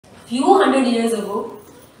few hundred years ago,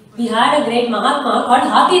 we had a great Mahatma called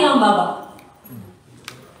Hathiram Baba.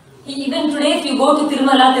 Even today, if you go to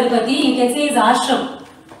Tirumala, Tirupati, you can see his ashram.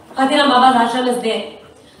 Hathiram Baba's ashram is there.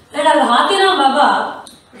 And Hathiram Baba,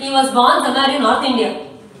 he was born somewhere in North India.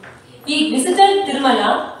 He visited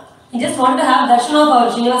Tirumala. He just wanted to have darshan of our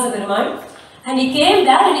Srinivasa Perumal. And he came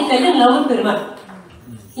there and he fell in love with Perumal.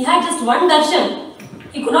 He had just one darshan.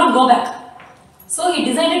 He could not go back. So he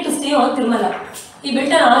decided to stay on Tirumala. He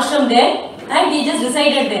built an ashram there and he just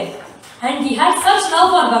resided there. And he had such love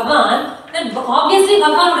for Bhagavan that obviously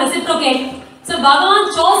Bhagavan would reciprocate. So Bhagavan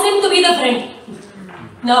chose him to be the friend.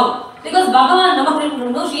 Now, because Bhagavan,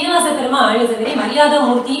 Srinivasa Perumal is a very Maryada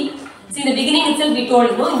Murti. See, in the beginning itself we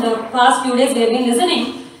told, in the past few days we have been listening.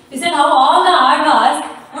 We said how all the Advas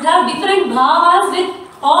would have different bhavas with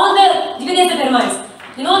all the Devotee Perumals.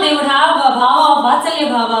 They would have a bhava of Vatsalya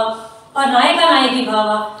bhava or Nayaka Nayaki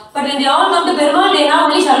bhava. But when they all come to Perumal, they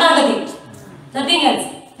have only Sharanagati. Nothing else.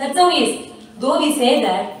 That's how he is. Though we say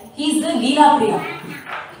that he is the Leela Priya.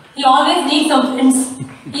 He always needs some friends.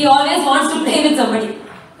 He always wants to play with somebody.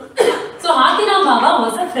 So Hathiram Baba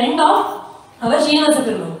was a friend of our Srinivasa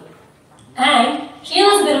Perumal. And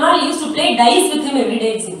Srinivasa Perumal used to play dice with him every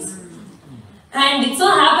day, it seems. And it so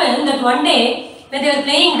happened that one day, when they were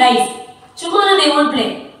playing dice, Chumana they won't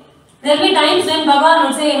play. There will be times when Baba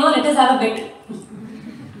would say, let us have a bet.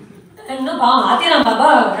 And Hathiram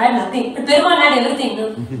Baba had nothing. But Perumal had everything.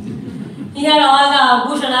 He had all the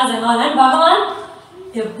bhushanas and all. And Bhagavan,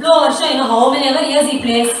 how many ever years he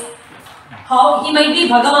plays. How he might be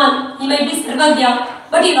Bhagavan, he might be Sarvagya,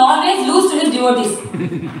 but he'll always lose to his devotees.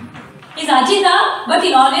 He's Ajita, but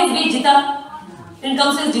he'll always be Jita when it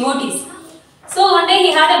comes to his devotees. So one day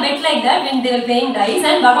he had a bet like that when they were playing dice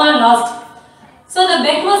and Bhagavan lost. So the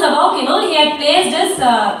bet was about, he had placed this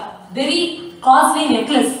very costly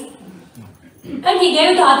necklace. And he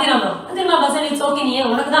gave it to Hathiram Baba. Hathiram Baba said, it's okay,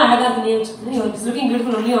 it's looking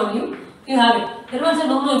beautiful only on you. You have it. Perumal said,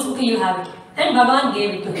 no, it's okay, you have it. And Bhagavan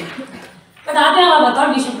gave it to him. But Hathiram Baba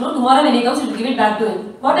thought we should know tomorrow when he comes, we should give it back to him.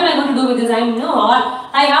 What am I going to do with this?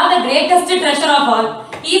 I have the greatest treasure of all.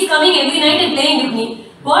 He is coming every night and playing with me.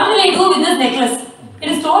 What will I do with this necklace? It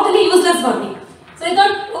is totally useless for me. So I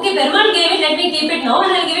thought, okay, Perumal gave it, let me keep it now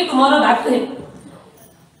and I will give it tomorrow back to him.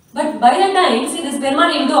 But by the time, see, this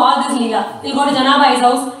Perumal will do all this Leela. He will go to Janabai's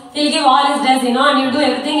house, he will give all his dress, and he will do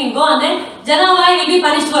everything, he will go and then Janabai will be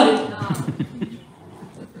punished for it.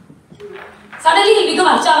 Suddenly he will become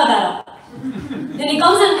Archavatara. When he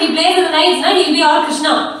comes and he plays in the night, he will be all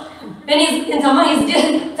Krishna. When he is in summer,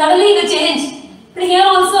 suddenly he will change. But here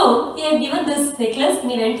also, he had given this necklace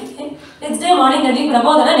and he went to him. Next day morning, the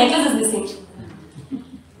Prabodhana, necklace is missing.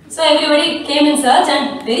 So everybody came in search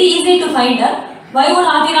and very easy to find her. Why would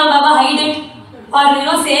Hathiram Baba hide it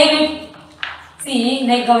or save it? See,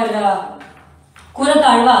 like our Kurat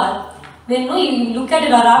Alvar, when you look at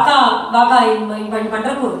it, Raka Baka in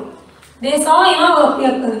Pandrapur, they saw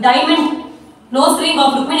a diamond nose ring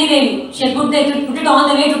of Rukmini Devi. She had put it on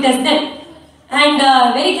the way to test them. And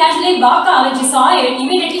very casually, Baka, when she saw it,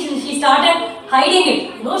 immediately she started hiding it.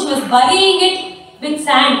 She was burying it with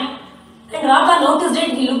sand. And Raka noticed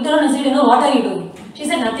it. He looked around and said, what are you doing? She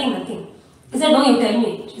said, nothing. He said, no, you tell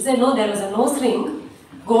me. She said, no, there was a nose ring,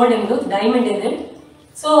 gold and diamond in it.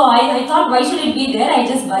 So I thought, why should it be there? I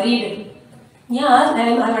just buried it. Yeah,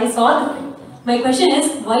 I saw that. My question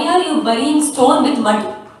is, why are you burying stone with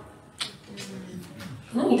mud?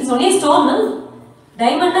 It is only a stone, no?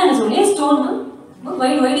 Diamond is only a stone, no? Why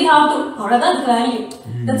do you have to? How does that value?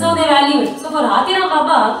 That's how they value it. So for Hathiram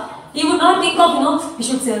Baba, he would not think of, we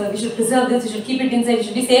should preserve this, we should keep it inside, we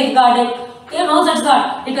should be safeguarded. He had no such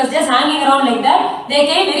thought. It was just hanging around like that. They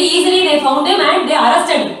came very easily, they found him and they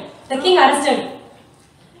arrested him. The king arrested him.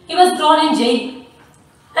 He was thrown in jail.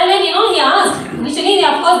 And then, he asked, initially,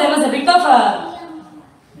 of course, there was a bit of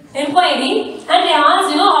inquiry. And they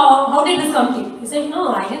asked, how did this come to you? He said,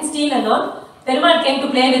 no, I didn't steal and all. Perumal came to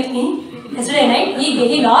play with me yesterday night.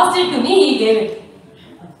 He lost it to me, he gave it.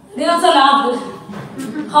 They also laughed.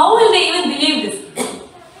 How will they even believe this?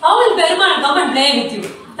 How will Perumal come and play with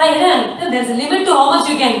you? Like, there's a limit to how much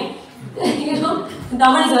you can.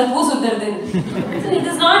 Tamil is so it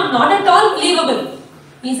is not at all believable.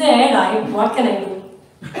 He said, what can I do?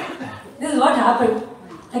 This is what happened.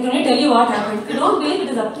 I can only tell you what happened. If you don't believe, it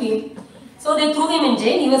is up to you. So they threw him in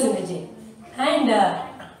jail. He was in the jail.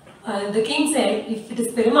 And the king said, if it is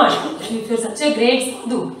Perumal, if you are such a great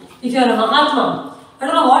sadhu, if you are a Mahatma, I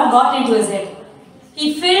don't know what got into his head.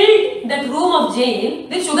 He filled that room of jail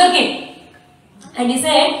with sugarcane. And he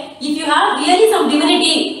said, if you have really some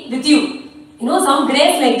divinity with you, some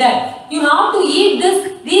grace like that, you have to eat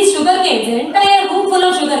these sugar canes, the entire room full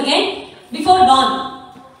of sugar cane,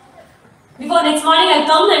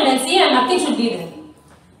 nothing should be there.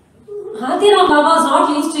 Hathiram Baba was not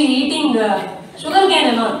used to eating sugar cane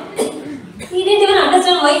and all. He didn't even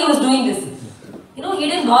understand why he was doing this. He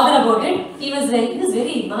didn't bother about it. He was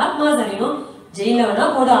very Mahatmas are, Jailana,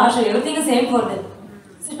 Koda, Asha, everything is same for them.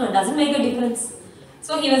 So it doesn't make a difference.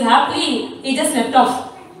 So he was happily, he just slept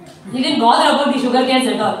off. He didn't bother about the sugar canes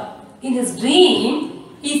at all. In his dream,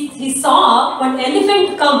 he saw one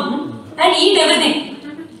elephant come and eat everything.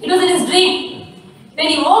 It was in his dream. When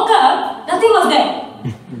he woke up, nothing was there.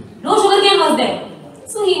 No sugar cane was there.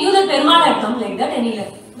 So he knew that Perumal had come like that and he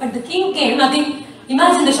left. But the king came, nothing.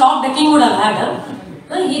 Imagine the shock the king would have had.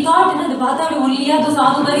 He thought, the Bhakta Ulliya to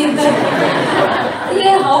Sadhu Mari.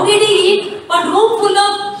 How did he eat one room full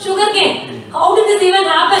of sugar cane? How did this even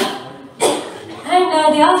happen?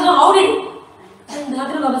 And they asked, how did it? And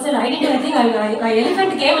Hathiram Baba said, I didn't do anything. An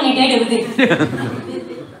elephant came and he ate everything.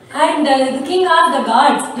 And the king asked the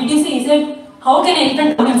guards, did you see? He said, how can an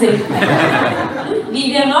elephant come inside?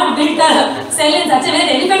 We have not built a cell in such a way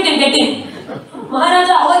the elephant can get in.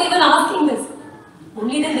 Maharaja, how are you even asking this?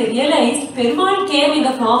 Only then they realized Perumal came in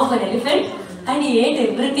the form of an elephant and he ate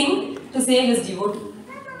everything to save his devotee.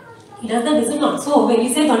 He does that, is it not? So when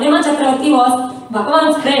we say Thondema Chakravarti was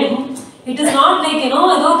Bhagavan's friend, it is not like,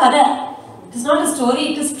 kada. It is not a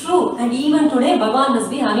story, it is true. And even today, Bhagavan must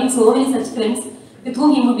be having so many such friends with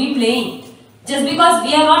whom he would be playing. Just because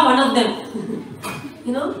we are not one of them.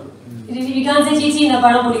 We can't say Chichi in the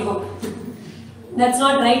Padapudiko. That's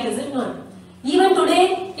not right, is it not? Even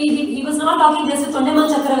today, he was not talking just with Thondema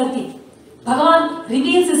Chakravarti. Bhagavan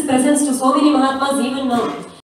reveals his presence to so many Mahatmas even now.